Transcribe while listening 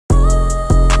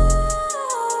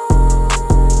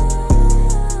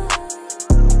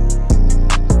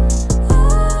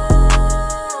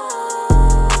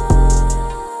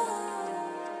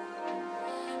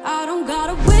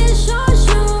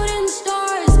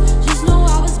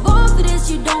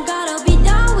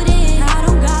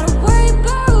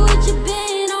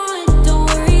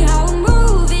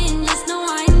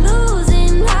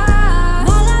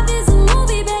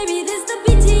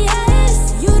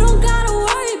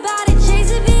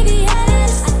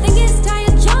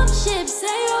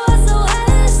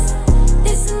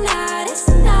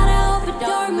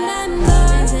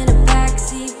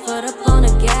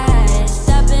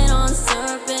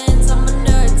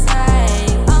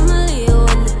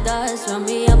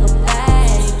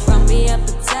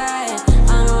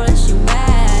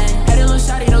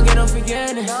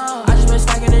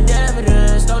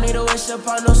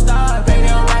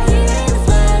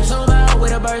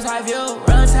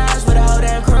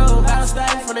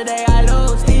the day I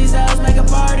lose. These L's make a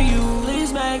part of you.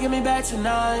 Please man, get me back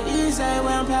tonight. You say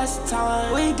when I'm past the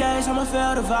time. Weekdays I'ma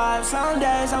feel the vibe. Some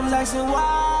days I'm asking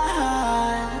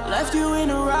why. Left you in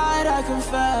the ride, I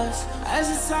confess. As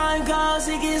the time goes,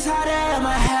 it gets hotter in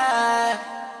my head.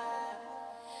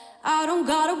 I don't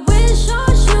gotta wish on